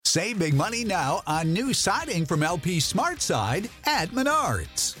Save big money now on new siding from LP SmartSide at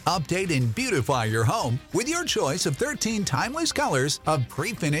Menards. Update and beautify your home with your choice of 13 timeless colors of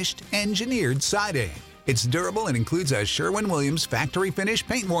pre-finished engineered siding. It's durable and includes a Sherwin-Williams factory finish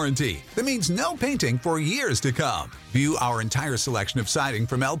paint warranty that means no painting for years to come. View our entire selection of siding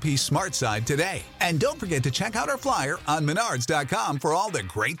from LP SmartSide today. And don't forget to check out our flyer on Menards.com for all the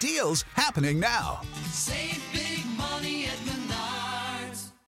great deals happening now. Save big money at Menards.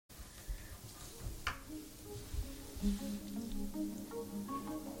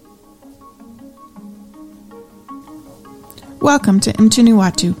 Welcome to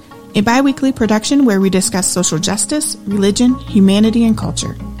Mtuniwatu, a bi-weekly production where we discuss social justice, religion, humanity, and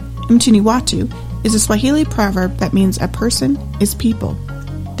culture. Mtuniwatu is a Swahili proverb that means a person is people.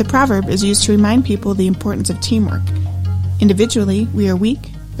 The proverb is used to remind people the importance of teamwork. Individually, we are weak,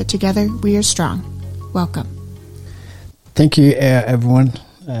 but together we are strong. Welcome. Thank you, everyone,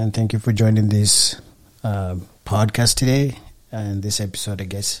 and thank you for joining this podcast today and this episode, I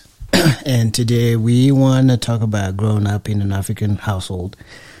guess. And today we want to talk about growing up in an African household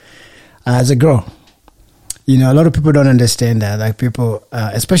as a girl. You know, a lot of people don't understand that. Like people,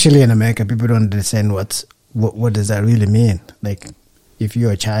 especially in America, people don't understand what does that really mean. Like if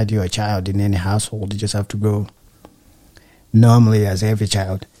you're a child, you're a child in any household. You just have to grow normally as every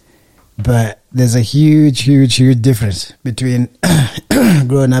child. But there's a huge difference between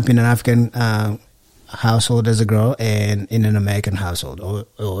growing up in an African household as a girl and in an American household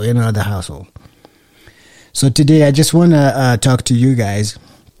or in another household. So today I just want to talk to you guys.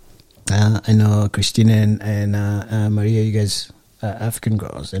 I know Christina and Maria, you guys are African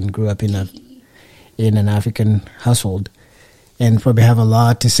girls and grew up in an African household and probably have a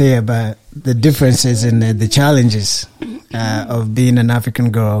lot to say about the differences and the challenges of being an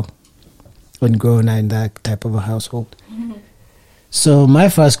African girl when growing up in that type of a household. Mm-hmm. So my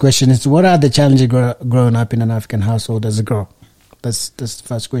first question is, what are the challenges growing up in an African household as a girl? That's the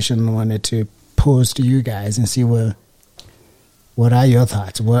first question I wanted to pose to you guys and see what are your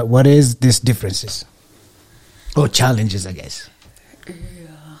thoughts? What is these differences? Or challenges, I guess. Yeah.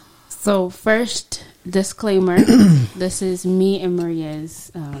 So first, disclaimer, this is me and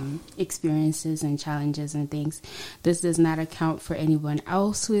Maria's experiences and challenges and things. This does not account for anyone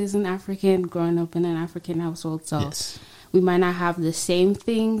else who is an African, growing up in an African household. So yes. We might not have the same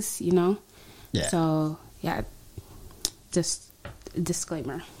things, you know? Yeah. So, yeah, just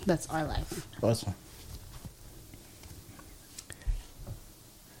disclaimer. That's our life. Awesome.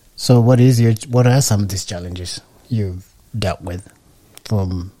 So what are some of these challenges you've dealt with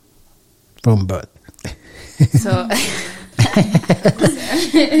from birth? So,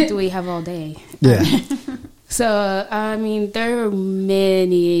 do we have all day? Yeah. So, I mean, there are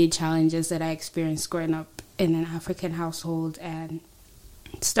many challenges that I experienced growing up in an African household, and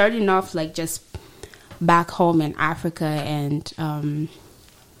starting off like just back home in Africa, and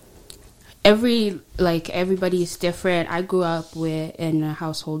everybody is different. I grew up in a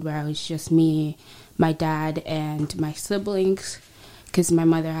household where it was just me, my dad, and my siblings, because my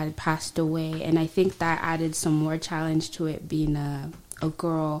mother had passed away, and I think that added some more challenge to it, being a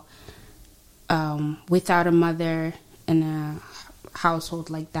girl without a mother in a household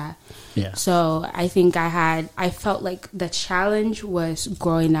like that. Yeah. So I think I felt like the challenge was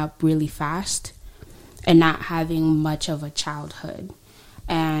growing up really fast and not having much of a childhood.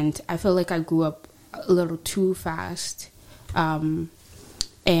 And I feel like I grew up a little too fast, and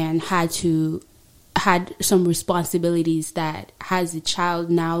had some responsibilities that as a child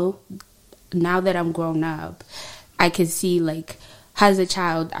now that I'm grown up, I can see like as a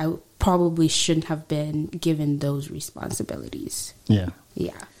child I probably shouldn't have been given those responsibilities. Yeah.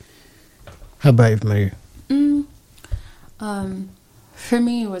 Yeah. How about you, Maria? For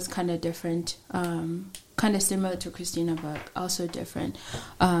me, it was kind of different. Kind of similar to Christina, but also different.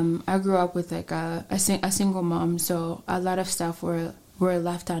 I grew up with like a single mom, so a lot of stuff were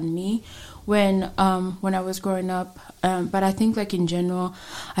left on me when I was growing up. But I think like in general,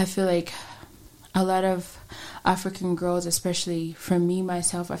 I feel like a lot of African girls, especially for me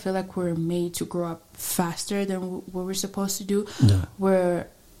myself, I feel like we're made to grow up faster than what we're supposed to do. Yeah.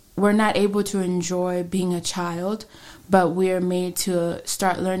 We're not able to enjoy being a child, but we're made to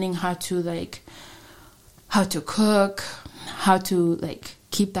start learning how to cook, how to like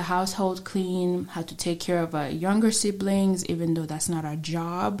keep the household clean, how to take care of our younger siblings, even though that's not our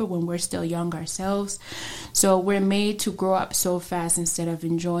job when we're still young ourselves. So we're made to grow up so fast instead of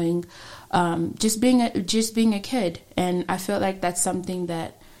enjoying just being a kid. And I felt like that's something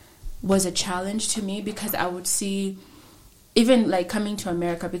that was a challenge to me, because I would see even like coming to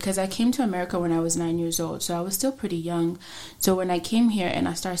America, because I came to America when I was 9 years old, so I was still pretty young. So when I came here and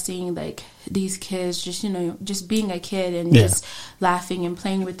I started seeing like these kids just, you know, just being a kid and just laughing and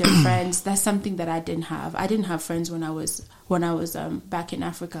playing with their friends, that's something that I didn't have. I didn't have friends when I was back in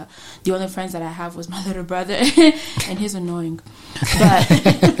Africa. The only friends that I have was my little brother, and he's annoying. But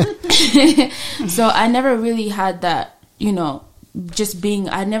so I never really had that, you know,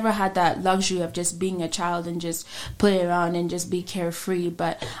 I never had that luxury of just being a child and just play around and just be carefree.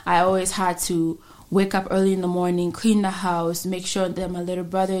 But I always had to wake up early in the morning, clean the house, make sure that my little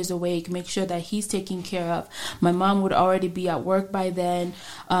brother is awake, make sure that he's taken care of. My mom would already be at work by then,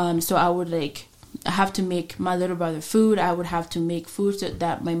 so I would have to make my little brother food. I would have to make food so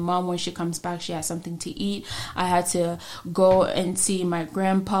that my mom, when she comes back, she has something to eat. I had to go and see my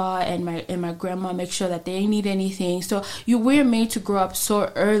grandpa and my grandma, make sure that they need anything. So we're made to grow up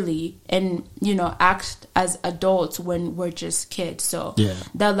so early and, you know, act as adults when we're just kids. So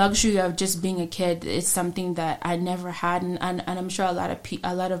that luxury of just being a kid is something that I never had, and I'm sure a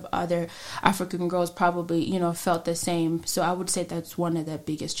lot of other African girls probably, you know, felt the same. So I would say that's one of the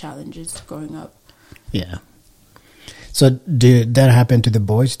biggest challenges growing up. Yeah. So did that happen to the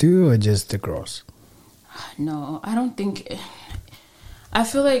boys too, or just the girls? No, I don't think. I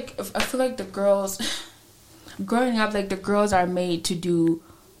feel like the girls, growing up, like the girls are made to do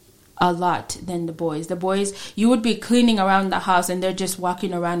a lot than the boys. The boys, you would be cleaning around the house and they're just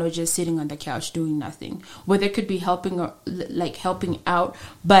walking around or just sitting on the couch doing nothing. Where they could be helping out,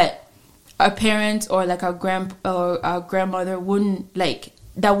 but our parents or like our grandmother wouldn't like.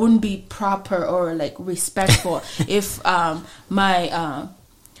 That wouldn't be proper or like respectful if my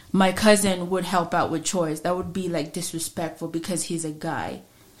cousin would help out with chores. That would be like disrespectful because he's a guy.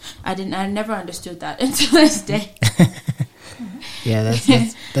 I never understood that until this day. Yeah,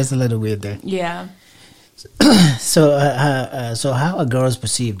 that's a little weird there. Yeah. So how are girls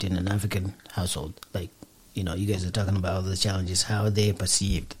perceived in an African household? Like, you know, you guys are talking about all the challenges. How are they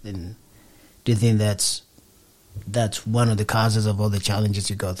perceived? And do you think that's one of the causes of all the challenges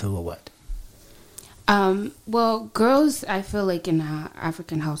you go through, or what? Well, girls, I feel like in an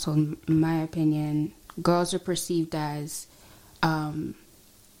African household, in my opinion, girls are perceived as,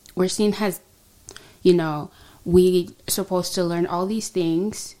 we're seen as, you know, we supposed to learn all these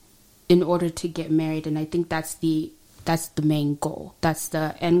things in order to get married, and I think that's the main goal. That's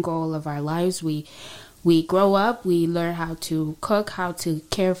the end goal of our lives. We grow up, we learn how to cook, how to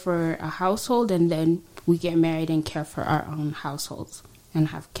care for a household, and then we get married and care for our own households and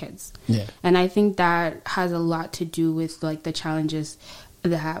have kids. Yeah. And I think that has a lot to do with like the challenges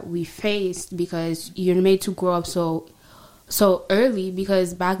that we faced, because you're made to grow up so early,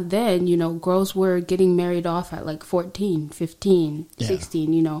 because back then, you know, girls were getting married off at like 14, 15,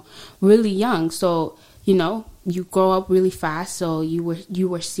 16, you know, really young. So, you know, you grow up really fast, so you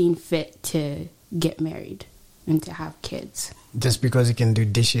were seen fit to get married and to have kids. Just because you can do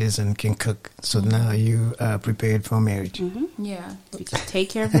dishes and can cook, so now you are prepared for marriage. Mm-hmm. Yeah. You can take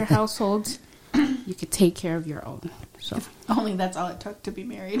care of your households. You could take care of your own. So Only that's all it took to be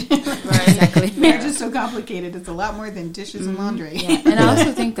married. Right. Exactly. Marriage is so complicated. It's a lot more than dishes and laundry. Yeah. And I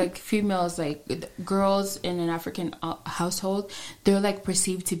also think like females, like girls in an African household, they're like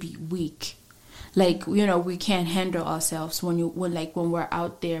perceived to be weak. Like, you know, we can't handle ourselves when we're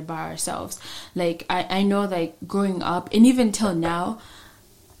out there by ourselves. Like, I know, like, growing up, and even till now,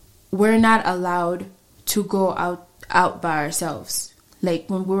 we're not allowed to go out by ourselves. Like,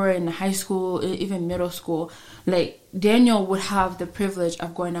 when we were in high school, even middle school, like, Daniel would have the privilege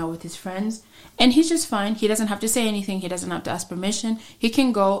of going out with his friends, and he's just fine. He doesn't have to say anything. He doesn't have to ask permission. He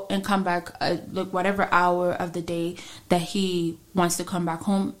can go and come back, like, whatever hour of the day that he wants to come back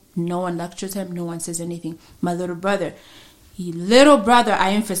home. No one lectures him. No one says anything. My little brother,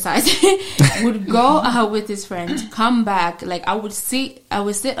 I emphasize, would go out with his friends, come back. Like, I would sit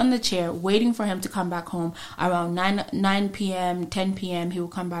on the chair waiting for him to come back home around 9 p.m., 10 p.m. He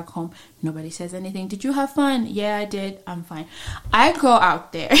would come back home. Nobody says anything. Did you have fun? Yeah, I did. I'm fine. I go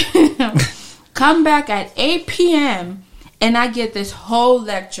out there, come back at 8 p.m., and I get this whole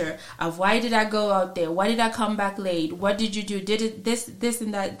lecture of why did I go out there? Why did I come back late? What did you do? Did it this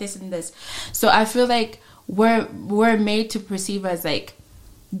and that, this and this? So I feel like we're made to perceive as like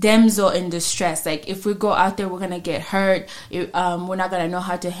damsel in distress. Like, if we go out there, we're gonna get hurt. We're not gonna know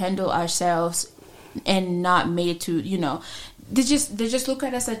how to handle ourselves, and not made to, you know. They just look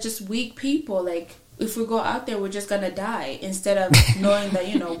at us as just weak people. Like, if we go out there, we're just gonna die, instead of knowing that,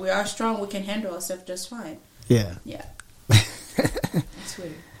 you know, we are strong. We can handle ourselves just fine. Yeah. Yeah. That's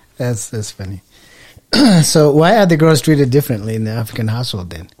weird. That's funny. So why are the girls treated differently in the African household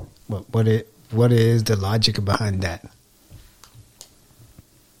then? What is the logic behind that?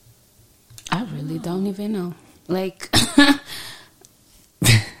 I really don't even know. Like, I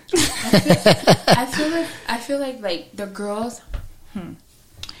feel like the girls.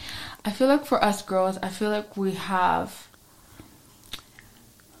 I feel like for us girls, I feel like we have.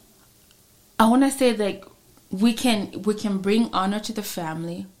 I want to say like we can bring honor to the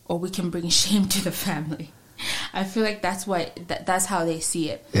family, or we can bring shame to the family. I feel like that's that's how they see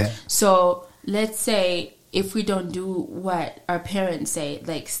it. Yeah. So let's say if we don't do what our parents say,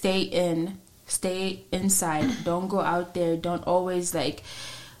 like stay inside, don't go out there, don't always like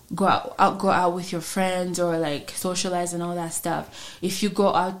go out with your friends or like socialize and all that stuff. If you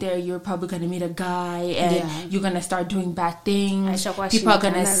go out there, you're probably gonna meet a guy and you're gonna start doing bad things. People are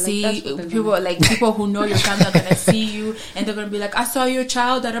gonna see people who know your family are gonna see you, and they're gonna be like, I saw your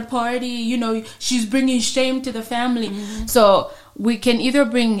child at a party, you know, she's bringing shame to the family. So we can either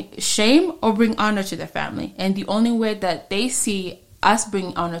bring shame or bring honor to the family, and the only way that they see us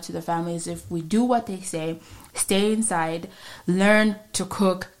bring honor to the family is if we do what they say, stay inside, learn to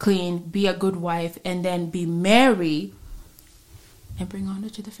cook, clean, be a good wife, and then be married and bring honor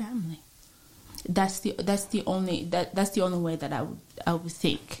to the family. That's the only way that I would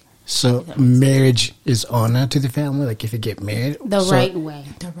think. So marriage is honor to the family. Like if you get married the right way.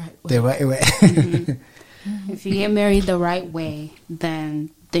 The right way. If you get married the right way,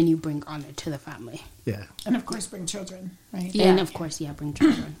 then you bring honor to the family. Yeah. And of course, bring children, right? And of course, bring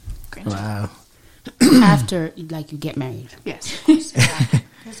children. Wow. After, like, you get married. Yes, of course.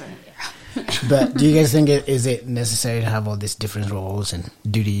 But do you guys think is it necessary to have all these different roles and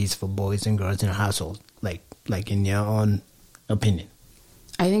duties for boys and girls in a household? Like in your own opinion?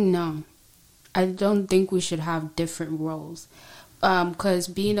 I think no. I don't think we should have different roles. Because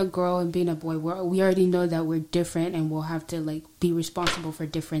being a girl and being a boy, we already know that we're different, and we'll have to like be responsible for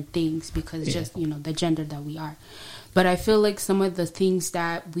different things because just the gender that we are. But I feel like some of the things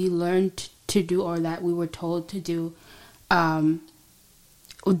that we learned to do or that we were told to do, that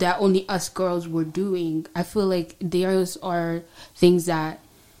only us girls were doing, I feel like those are things that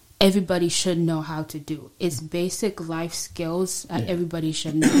everybody should know how to do. It's basic life skills that everybody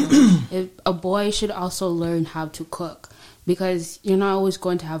should know. If a boy should also learn how to cook, because you're not always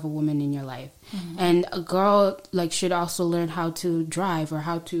going to have a woman in your life. And a girl should also learn how to drive or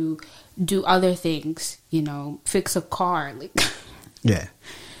how to do other things, fix a car,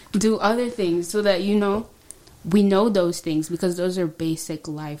 do other things so that we know those things, because those are basic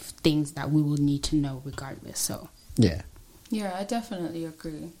life things that we will need to know regardless. So yeah, I definitely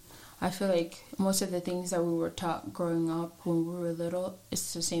agree. I feel like most of the things that we were taught growing up when we were little,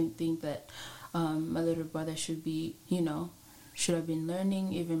 it's the same thing that my little brother should have been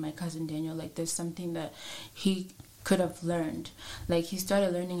learning. Even my cousin Daniel, there's something that he could have learned. He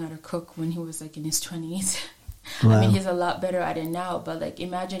started learning how to cook when he was in his 20s. Wow. I mean, he's a lot better at it now, but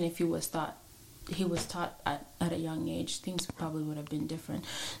imagine if he was taught at a young age, things probably would have been different.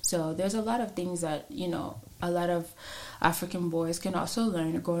 So there's a lot of things that a lot of African boys can also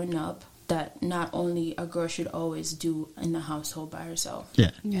learn growing up, that not only a girl should always do in the household by herself.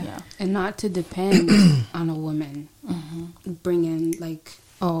 Yeah. And not to depend on a woman. Bring in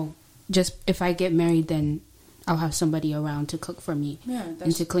just if I get married, then I'll have somebody around to cook for me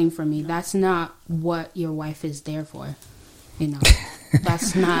and to clean for me. That's not what your wife is there for.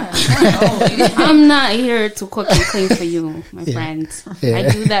 That's not. I'm not here to cook and clean for you, my friends. Yeah. I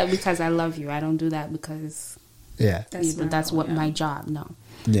do that because I love you. I don't do that because that's what my job. No.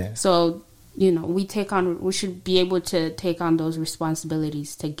 Yeah. So we should be able to take on those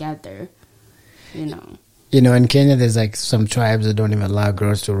responsibilities together. In Kenya, there's some tribes that don't even allow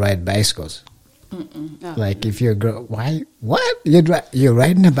girls to ride bicycles. Oh. If you're a girl, why? What? You're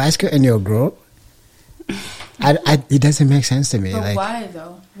riding a bicycle and you're a girl? It doesn't make sense to me. But why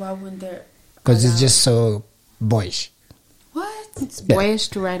though? Why wouldn't there? Because it's just so boyish. What? It's boyish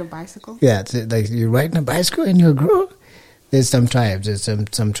to ride a bicycle? Yeah, it's you're riding a bicycle and you're a girl. There's some tribes. There's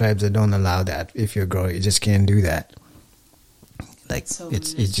some tribes that don't allow that. If you're a girl, you just can't do that.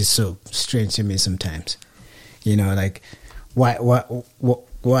 It's just so strange to me sometimes. Why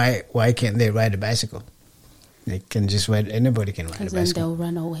can't they ride a bicycle? They can just ride. Anybody can ride a bicycle. Because then they'll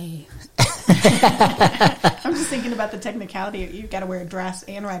run away. I'm just thinking about the technicality. You've got to wear a dress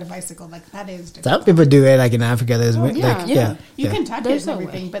and ride a bicycle. That is difficult. Some people do it. In Africa, there's you can touch it and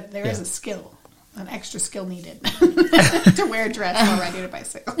everything, but there is a skill, an extra skill needed to wear a dress while riding a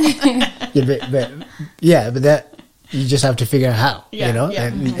bicycle. but that you just have to figure out how.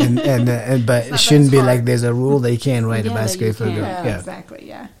 But it shouldn't be hard. There's a rule they can't ride a bicycle for a girl. Yeah, exactly.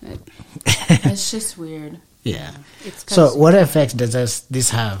 Yeah, it's just weird. Yeah. So what effects does this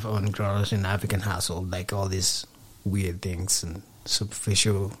have on girls in African household? All these weird things and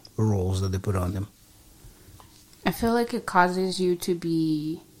superficial roles that they put on them. I feel like it causes you to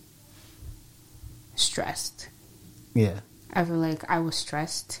be stressed. Yeah. I feel like I was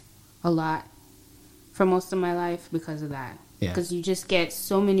stressed a lot for most of my life because of that. Yeah. Because you just get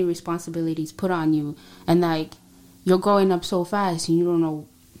so many responsibilities put on you, and like you're growing up so fast, and you don't know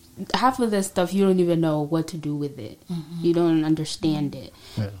half of this stuff. You don't even know what to do with it. You don't understand it,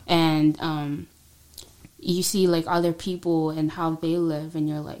 and you see like other people and how they live, and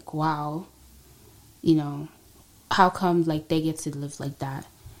you're like, wow, you know, how come like they get to live like that,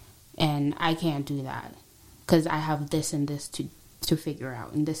 and I can't do that because I have this and this to figure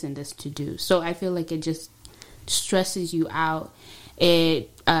out and this to do. So I feel like it just stresses you out. It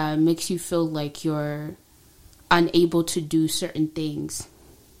makes you feel like you're unable to do certain things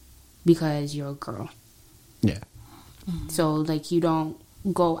because you're a girl. Yeah. So like you don't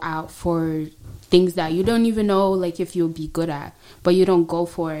go out for things that you don't even know like if you'll be good at, but you don't go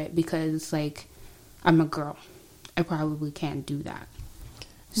for it because it's like, I'm a girl, I probably can't do that.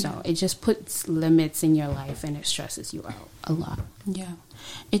 So it just puts limits in your life, and it stresses you out a lot. Yeah,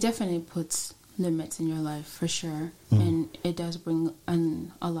 it definitely puts limits in your life for sure, and it does bring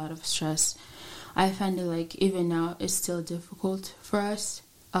a lot of stress. I find it like even now it's still difficult for us.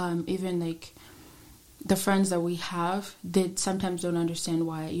 Even like the friends that we have, they sometimes don't understand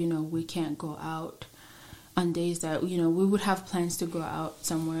why, you know, we can't go out on days that, you know, we would have plans to go out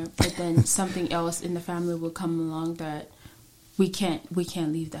somewhere, but then something else in the family will come along that we can't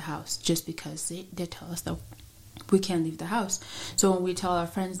leave the house just because they tell us that we can't leave the house. So when we tell our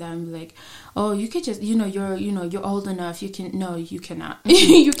friends that, I'm like, oh, you could just, you're old enough, you cannot you cannot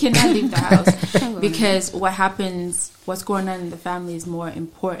leave the house because what's going on in the family is more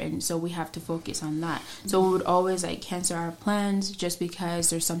important, so we have to focus on that. So we would always like cancel our plans just because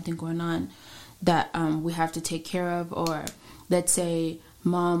there's something going on that we have to take care of, or let's say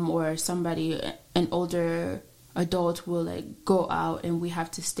mom or somebody, an older adult will like go out and we have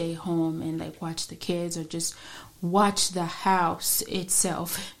to stay home and like watch the kids or just watch the house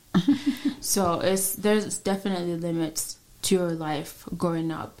itself. So there's definitely limits to your life growing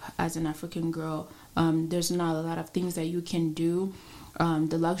up as an African girl. There's not a lot of things that you can do.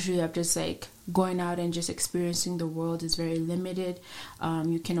 The luxury of just like going out and just experiencing the world is very limited.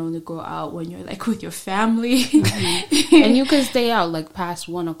 You can only go out when you're like with your family. And you can stay out like past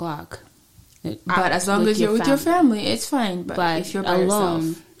 1 o'clock. But as long as you're with your family, it's fine. But if you're by alone,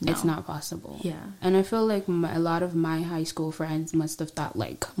 yourself, it's not possible. Yeah. And I feel like a lot of my high school friends must have thought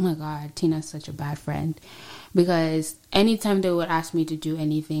like, oh my God, Tina's such a bad friend. Because anytime they would ask me to do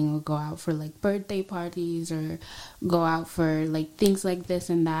anything or go out for like birthday parties or go out for like things like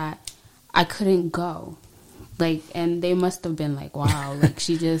this and that, I couldn't go. Like, and they must have been like, wow, like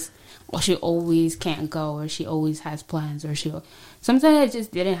she always can't go, or she always has plans, or sometimes I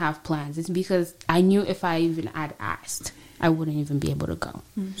just didn't have plans. It's because I knew if I even had asked, I wouldn't even be able to go.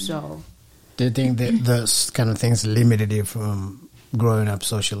 So Do you think that those kind of things limited you from growing up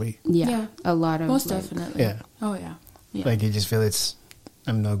socially? yeah. A lot of most like, definitely. Yeah. Oh yeah. Like you just feel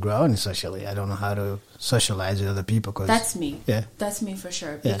I'm not growing socially. I don't know how to socialize with other people. Cause, That's me. Yeah. That's me for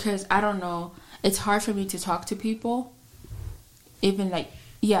sure. Yeah. Because I don't know. It's hard for me to talk to people. Even like,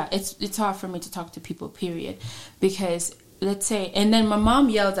 yeah, it's hard for me to talk to people, period. Because let's say, and then my mom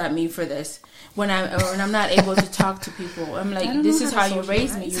yelled at me for this when I'm not able to talk to people. I'm like, this is how you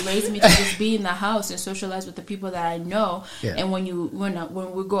raised me. You raised me to just be in the house and socialize with the people that I know. Yeah. And when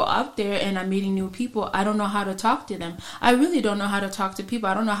we go out there and I'm meeting new people, I don't know how to talk to them. I really don't know how to talk to people.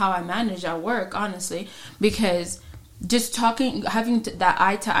 I don't know how I manage at work, honestly, because just talking, having that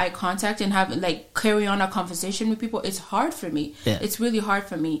eye-to-eye contact and having like carry on a conversation with people, it's hard for me. Yeah. It's really hard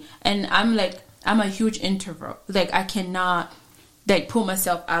for me. And I'm a huge introvert. Like I cannot like put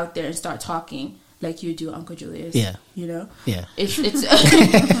myself out there and start talking like you do, Uncle Julius. Yeah. You know? Yeah. It's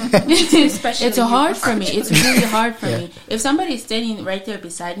hard for me. It's really hard for me. If somebody's standing right there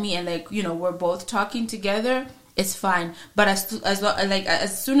beside me and like, you know, we're both talking together, it's fine. But as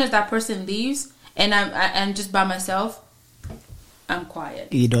soon as that person leaves and I'm just by myself, I'm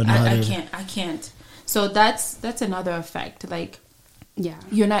quiet. You don't know I can't. So that's another effect. Like, Yeah.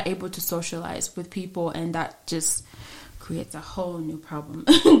 you're not able to socialize with people, and that just creates a whole new problem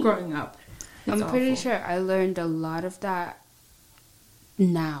growing up. It's I'm pretty awful. sure I learned a lot of that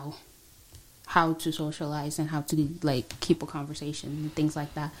now. How to socialize and how to like keep a conversation and things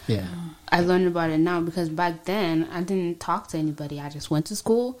like that. Yeah. I learned about it now because back then I didn't talk to anybody. I just went to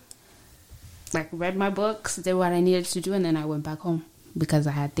school, like read my books, did what I needed to do, and then I went back home because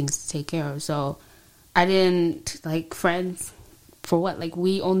I had things to take care of. So I didn't like friends for what? Like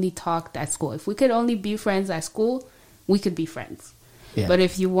we only talked at school. If we could only be friends at school, we could be friends. Yeah. But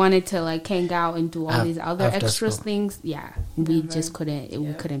if you wanted to like hang out and do all these other after extra school. things, we just couldn't.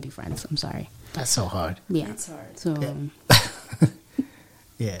 We couldn't be friends. I'm sorry. That's so hard. Yeah, It's hard. So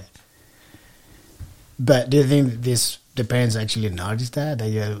Yeah. But do you think the parents actually notice that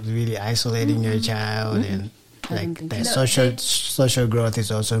you're really isolating your child and I don't like think that so. No, social growth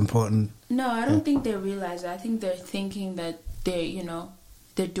is also important? No, I don't think they realize it. I think they're thinking that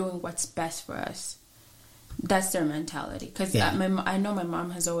they're doing what's best for us. That's their mentality. Because Yeah. I know my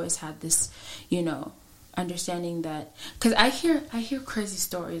mom has always had this, understanding that. Because I hear crazy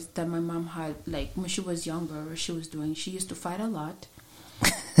stories that my mom had, like when she was younger, or she used to fight a lot.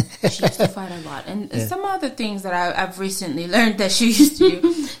 She used to fight a lot, and some other things that I've recently learned that she used to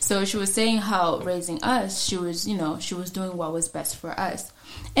do. So she was saying how raising us, she was doing what was best for us.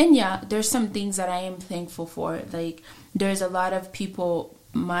 And yeah, there's some things that I am thankful for. Like there's a lot of people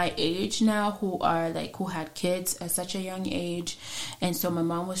my age now who had kids at such a young age, and so my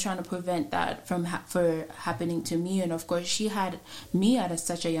mom was trying to prevent that from happening to me. And of course she had me at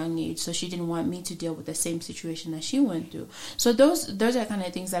such a young age, so she didn't want me to deal with the same situation that she went through. So those are kind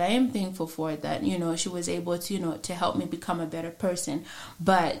of things that I am thankful for, that she was able to to help me become a better person.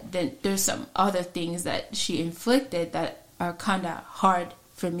 But then there's some other things that she inflicted that are kind of hard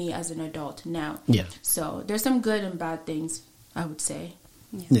for me as an adult now. Yeah. So there's some good and bad things, I would say.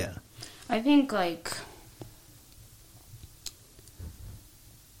 Yeah. I think like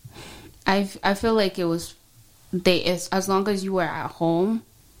I feel like it was as long as you were at home,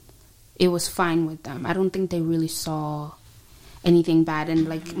 it was fine with them. I don't think they really saw anything bad, and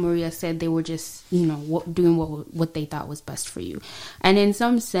like Maria said, they were just doing what they thought was best for you. And in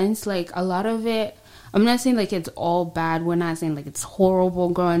some sense, like a lot of it, I'm not saying like it's all bad. We're not saying like it's horrible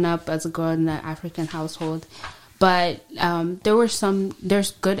growing up as a girl in an African household. But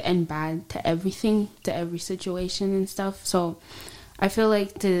there's good and bad to everything, to every situation and stuff. So I feel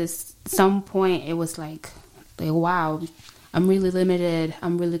like to some point it was like, wow, I'm really limited,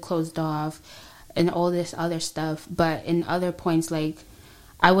 I'm really closed off, and all this other stuff. But in other points, like,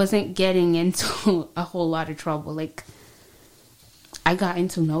 I wasn't getting into a whole lot of trouble. Like, I got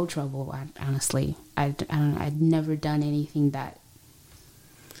into no trouble, honestly. I'd never done anything that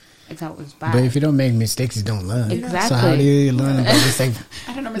I thought was bad. But if you don't make mistakes, you don't learn. Exactly. So how do you learn about mistakes?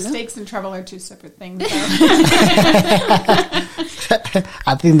 I don't know. Mistakes and trouble are two separate things.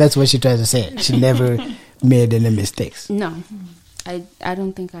 I think that's what she tried to say. She never made any mistakes. No, I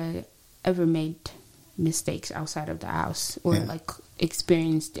don't think I ever made mistakes outside of the house or like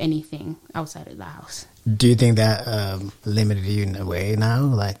experienced anything outside of the house. Do you think that limited you in a way now?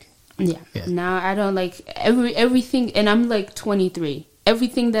 Like, yeah. Now I don't like everything, and I'm like 23.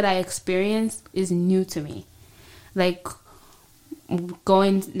 Everything that I experience is new to me. Like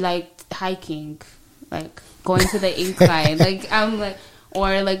going, like hiking, like going to the incline. Like I'm like,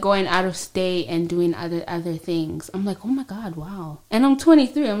 or like going out of state and doing other things. I'm like, oh my God, wow. And I'm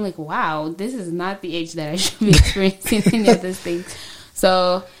 23. I'm like, wow, this is not the age that I should be experiencing any of these things.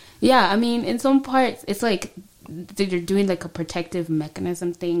 So yeah, I mean, in some parts, it's like they're doing like a protective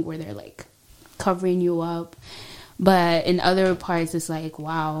mechanism thing where they're like covering you up. But in other parts, it's like,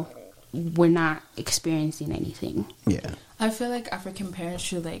 wow, we're not experiencing anything. yeah. I feel like African parents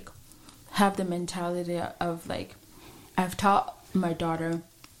should like have the mentality of like, I've taught my daughter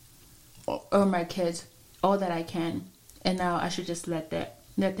or my kids all that I can, and now I should just let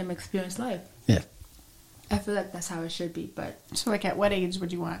them experience life. Yeah. I feel like that's how it should be. But So, like, at what age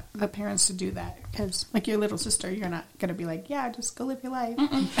would you want the parents to do that? Because, like, your little sister, you're not going to be like, yeah, just go live your life.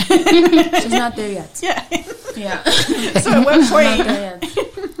 she's not there yet. Yeah. Yeah. So, at what Not point? there yet.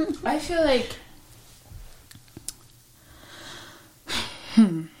 I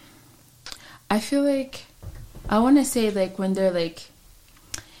feel like I want to say like when they're like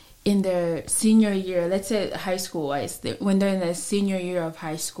in their senior year, let's say high school wise, when they're in the senior year of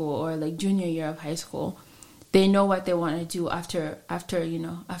high school or like junior year of high school, they know what they want to do after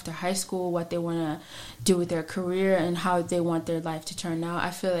high school, what they want to do with their career and how they want their life to turn out.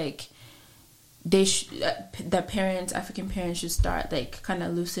 I feel like African parents should start like kind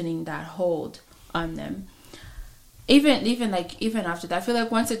of loosening that hold on them. Even after that, I feel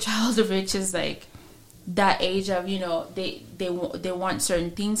like once a child reaches like that age of, they want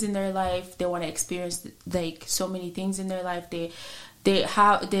certain things in their life, they want to experience like so many things in their life,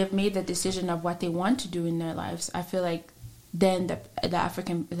 they've made the decision of what they want to do in their lives. I feel like then the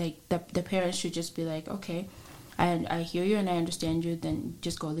African, like the parents should just be like, okay, I hear you and I understand you, then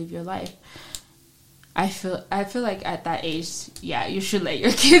just go live your life. I feel like at that age, yeah, you should let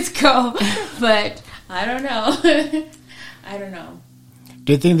your kids go, but I don't know. I don't know.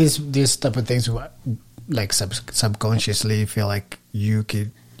 Do you think these type of things like subconsciously you feel like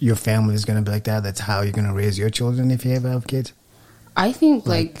your family is going to be like that? That's how you're going to raise your children if you ever have kids? I think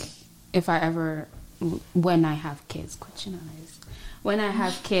like if I ever, when I have kids, when I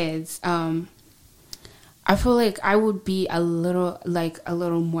have kids, I feel like I would be a little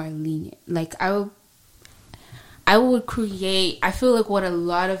more lenient. Like I would create, I feel like what a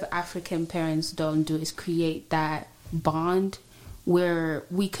lot of African parents don't do is create that bond where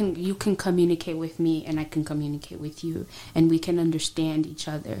you can communicate with me and I can communicate with you and we can understand each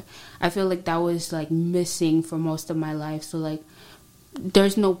other. I feel like that was like missing for most of my life. So like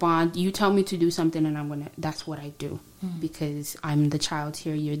there's no bond. You tell me to do something and that's what I do because I'm the child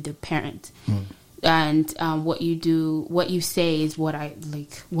here, you're the parent. And what you say is what I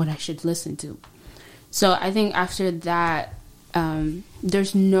should listen to. So I think after that,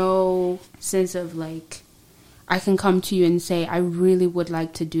 there's no sense of like, I can come to you and say, I really would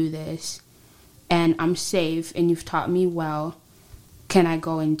like to do this and I'm safe and you've taught me well. Can I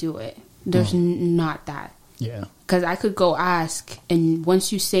go and do it? There's not that. Yeah. Because I could go ask and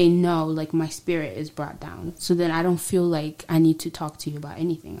once you say no, like my spirit is brought down. So then I don't feel like I need to talk to you about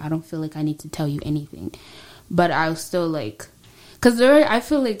anything. I don't feel like I need to tell you anything. But I'll still like, because I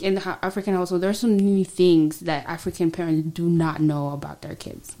feel like in the African household, there are so many things that African parents do not know about their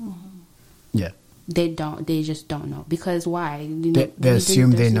kids. Yeah. They just don't know. Because why? They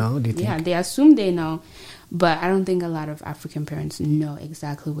assume they know? Do you think? Yeah, they assume they know. But I don't think a lot of African parents know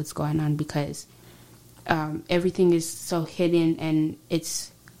exactly what's going on because everything is so hidden and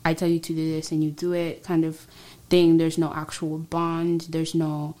it's, I tell you to do this and you do it kind of thing. There's no actual bond. There's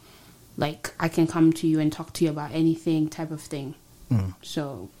no, like, I can come to you and talk to you about anything type of thing.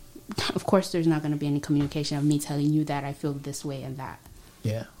 So, of course, there's not going to be any communication of me telling you that I feel this way and that.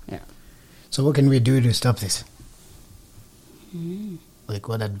 Yeah. Yeah. So what can we do to stop this? Like,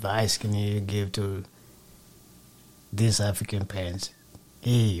 what advice can you give to these African parents?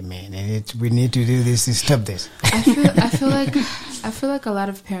 Hey, man, we need to do this to stop this. I feel like a lot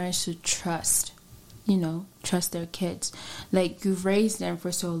of parents should trust their kids. Like, you've raised them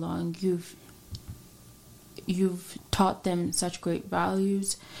for so long. You've taught them such great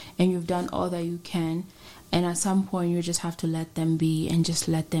values and you've done all that you can. And at some point, you just have to let them be and just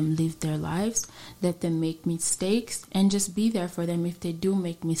let them live their lives. Let them make mistakes and just be there for them if they do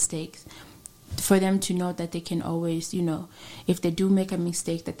make mistakes. For them to know that they can always, if they do make a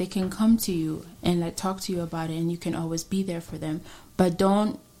mistake, that they can come to you and like talk to you about it and you can always be there for them. But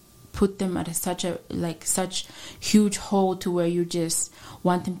don't put them at such huge hole to where you just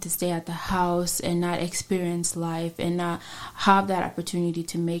want them to stay at the house and not experience life and not have that opportunity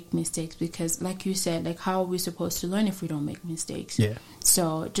to make mistakes, because like you said, like, how are we supposed to learn if we don't make mistakes? Yeah.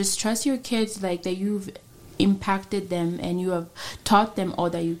 So just trust your kids, like that you've impacted them and you have taught them all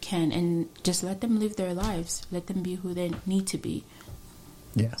that you can, and just let them live their lives, let them be who they need to be.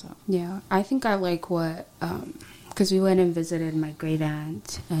 Yeah, I think I like what because we went and visited my great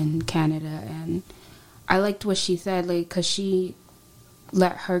aunt in Canada, and I liked what she said, like, because she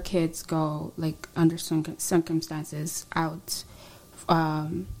let her kids go, like, under some circumstances out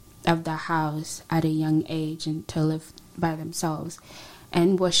of the house at a young age and to live by themselves.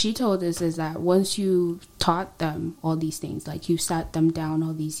 And what she told us is that once you taught them all these things, like you sat them down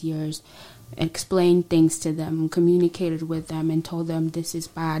all these years, explained things to them, communicated with them and told them this is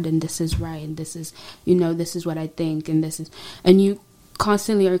bad and this is right and this is, this is what I think and this is, and you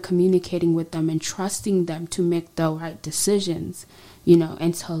constantly are communicating with them and trusting them to make the right decisions,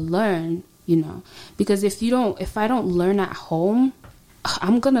 and to learn, because if I don't learn at home,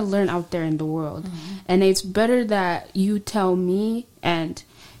 I'm going to learn out there in the world. And it's better that you tell me and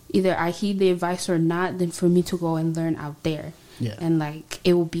either I heed the advice or not than for me to go and learn out there. Yeah. And like,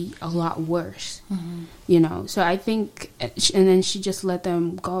 it will be a lot worse, So I think, and then she just let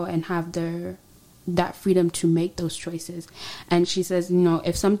them go and have that freedom to make those choices. And she says,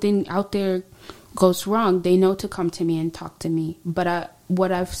 if something out there goes wrong, they know to come to me and talk to me. But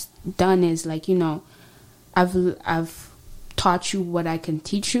what I've done is like, I've taught you what I can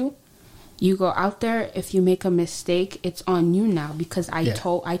teach you. You go out there, if you make a mistake, it's on you now, because I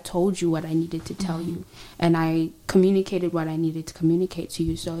told you what I needed to tell you, and I communicated what I needed to communicate to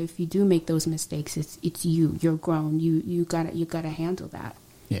you. So if you do make those mistakes, it's you. You're grown. You gotta handle that.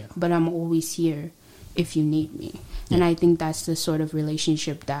 Yeah. But I'm always here if you need me. Yeah. And I think that's the sort of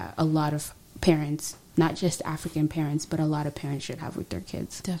relationship that a lot of parents, not just African parents, but a lot of parents should have with their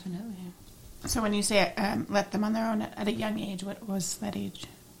kids. Definitely. So when you say let them on their own at a young age, what was that age?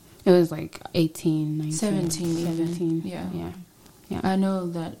 It was like 18, 19. 17. Yeah. I know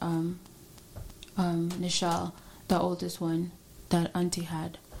that Nichelle, the oldest one that Auntie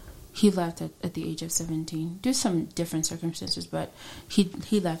had, he left at the age of 17. Due to some different circumstances, but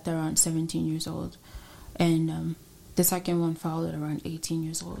he left around 17 years old. And the second one followed around 18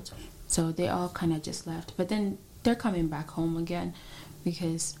 years old. So they all kind of just left. But then they're coming back home again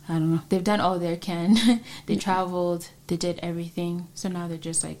because, I don't know, they've done all they can. They traveled, they did everything. So now they're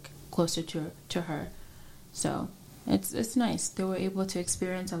just like closer to her. So it's nice. They were able to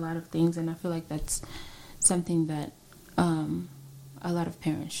experience a lot of things, and I feel like that's something that a lot of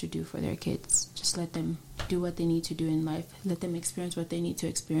parents should do for their kids. Just let them do what they need to do in life. Let them experience what they need to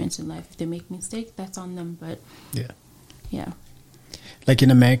experience in life. If they make mistakes, that's on them. But yeah. Like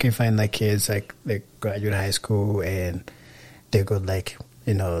in America, you find like kids like they graduate high school and they go like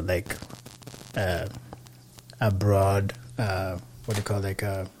abroad. What do you call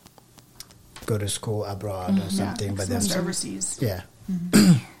go to school abroad or something? But that's then overseas. Yeah.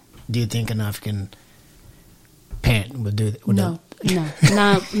 Mm-hmm. Do you think an African parent would do that?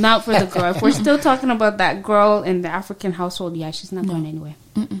 No, not for the girl. If we're still talking about that girl in the African household, yeah, she's not going anywhere.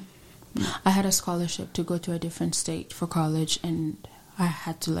 I had a scholarship to go to a different state for college, and I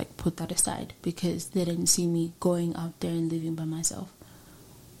had to like put that aside because they didn't see me going out there and living by myself.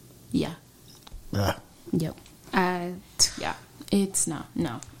 Yeah. Yep. Yeah. It's no.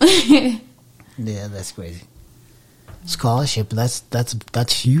 Yeah, that's crazy. Scholarship,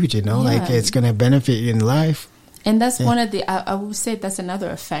 that's huge, you know. Yeah. Like it's gonna benefit you in life. And that's one of the, I would say that's another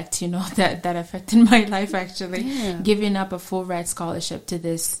effect, you know, that affected my life actually. Yeah. Giving up a full ride scholarship to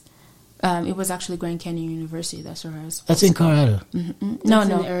this, it was actually Grand Canyon University. That's where I was. That's in Colorado. Mm-hmm. No,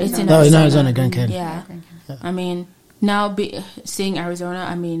 it's in Arizona. Arizona. Grand Canyon. Yeah. I mean, now seeing Arizona,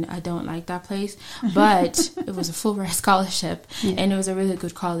 I mean, I don't like that place, but it was a full ride scholarship, and it was a really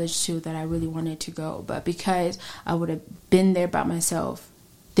good college too that I really wanted to go. But because I would have been there by myself,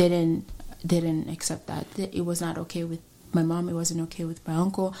 didn't accept that. It was not okay with my mom. It wasn't okay with my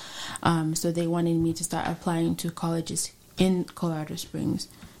uncle. So they wanted me to start applying to colleges in Colorado Springs.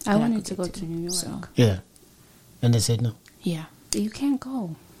 I wanted to go to New York. So, Yeah. And they said no. yeah. You can't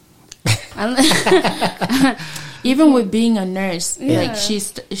go. Even with being a nurse, Yeah. like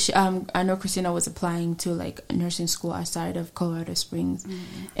I know Christina was applying to like nursing school outside of Colorado Springs,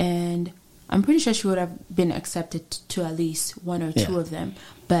 and I'm pretty sure she would have been accepted to at least one or two of them.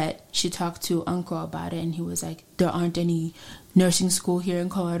 But she talked to Uncle about it, and he was like, "There aren't any nursing school here in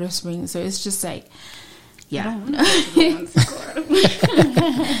Colorado Springs." So it's just like, yeah,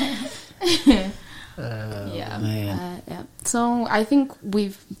 yeah. So I think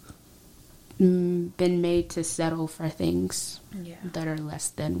we've been made to settle for things that are less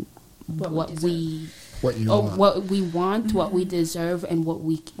than what we want, what we deserve, and what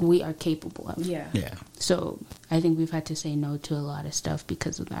we are capable of. yeah. So I think we've had to say no to a lot of stuff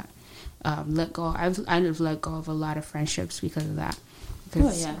because of that. Let go. I've let go of a lot of friendships because of that.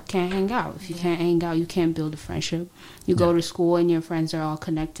 Because you can't hang out. If you can't hang out, you can't build a friendship. You go to school and your friends are all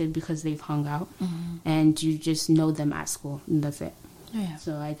connected because they've hung out, and you just know them at school, and that's it. Yeah.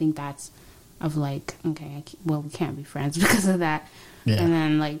 So I think that's of like, okay, we can't be friends because of that. Yeah. And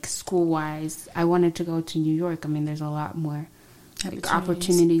then like school wise, I wanted to go to New York. I mean, there's a lot more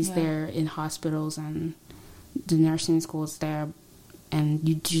opportunities there in hospitals and the nursing schools there, and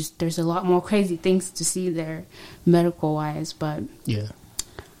there's a lot more crazy things to see there, medical wise. But Yeah.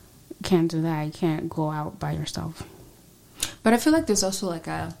 you can't do that. You can't go out by yourself. But I feel like there's also like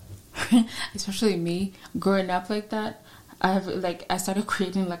especially me growing up like that. I started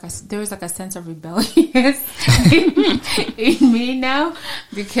creating there was like a sense of rebellion in me now,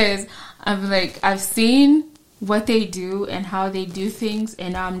 because I've seen what they do and how they do things,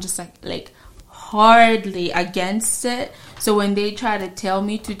 and now I'm just like hardly against it. So when they try to tell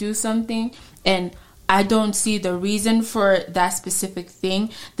me to do something and I don't see the reason for that specific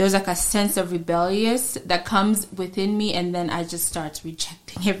thing, there's like a sense of rebellious that comes within me, and then I just start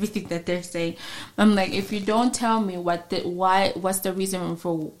rejecting everything that they're saying. I'm like, if you don't tell me what's the reason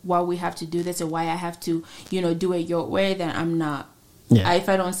for why we have to do this, or why I have to, do it your way, then I'm not. Yeah. If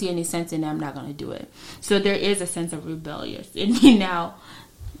I don't see any sense in it, I'm not going to do it. So there is a sense of rebellious in me now.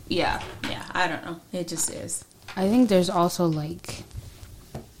 Yeah, I don't know. It just is. I think there's also like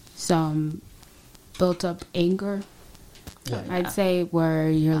some built up anger, I'd say, where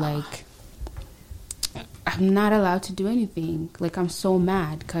you're like, I'm not allowed to do anything. Like, I'm so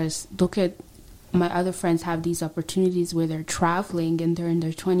mad because look at my other friends have these opportunities where they're traveling and they're in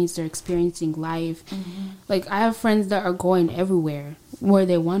their 20s, they're experiencing life. Like, I have friends that are going everywhere where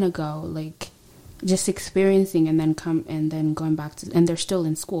they want to go, like just experiencing and then going back to, and they're still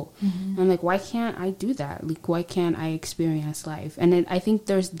in school. I'm like, why can't I do that? Like, why can't I experience life? And I think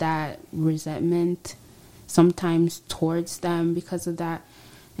there's that resentment sometimes towards them because of that.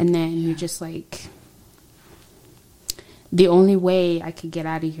 and then you're just like, the only way I could get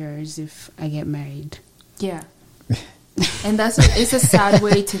out of here is if I get married. Yeah. And it's a sad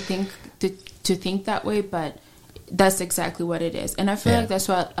way to think that way, but that's exactly what it is. And I feel like that's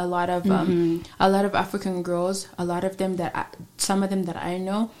what a lot of African girls, some of them that I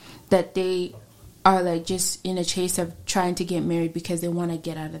know, that they are like just in a chase of trying to get married because they want to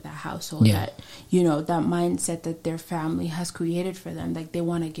get out of that household, that, you know, that mindset that their family has created for them, like they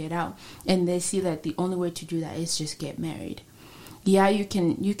want to get out, and they see that the only way to do that is just get married. Yeah, you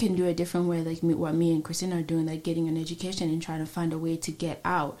can do a different way, like what me and Christina are doing, like getting an education and trying to find a way to get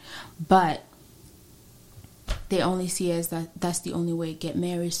out, but they only see as that's the only way, get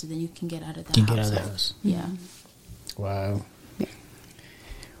married so then you can get out of that house. Get out of the house. Yeah. Wow.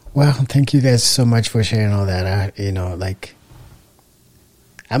 Well, thank you guys so much for sharing all that.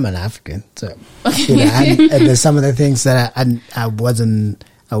 I'm an African, so there's some of the things that I wasn't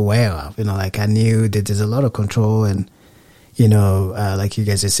aware of. I knew that there's a lot of control, and like you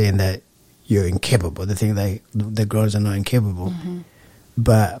guys are saying that you're incapable. The thing that the girls are not incapable,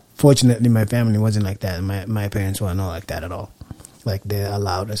 but fortunately, my family wasn't like that. My parents were not like that at all. Like they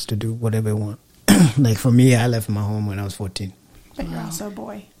allowed us to do whatever we want. Like for me, I left my home when I was 14. But you're also a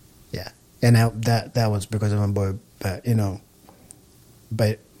boy. Yeah, and that was because I'm a boy. But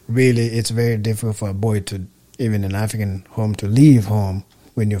but really, it's very difficult for a boy to, even in an African home, to leave home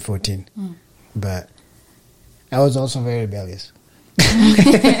when you're 14. But I was also very rebellious.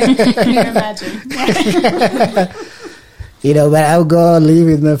 Can you imagine? But I would go leave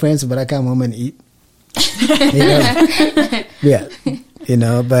with my friends, but I come home and eat. Yeah,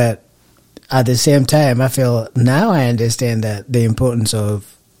 but at the same time, I feel now I understand that the importance of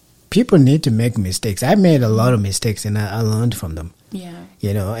people need to make mistakes. I made a lot of mistakes, and I learned from them. Yeah.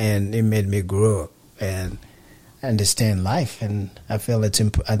 And it made me grow and understand life. And I feel I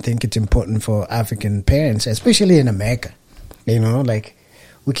think it's important for African parents, especially in America. We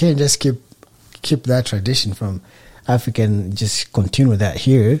can't just keep that tradition from African, just continue that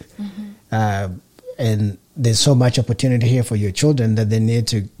here. And there's so much opportunity here for your children that they need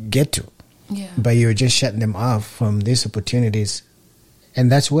to get to. Yeah. But you're just shutting them off from these opportunities. And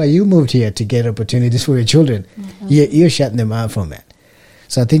that's why you moved here, to get opportunities for your children. You're shutting them out from that.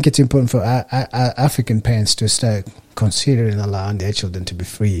 So I think it's important for African parents to start considering allowing their children to be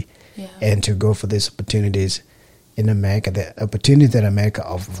free and to go for these opportunities in America, the opportunities that America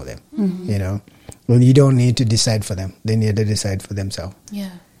offers for them. Well, you don't need to decide for them. They need to decide for themselves.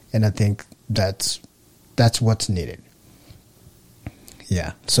 Yeah. And I think that's what's needed.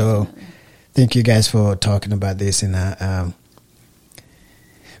 Yeah. So thank you guys for talking about this, and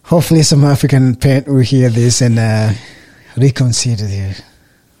hopefully some African parent will hear this and reconsider their,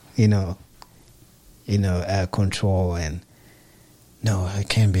 control, and no, you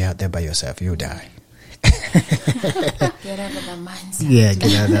can't be out there by yourself. You'll die. Get out of that mindset. Yeah,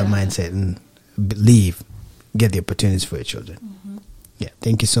 get out of that mindset and leave. Get the opportunities for your children. Yeah,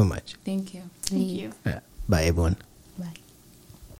 thank you so much. Thank you. Thank you. Bye, everyone.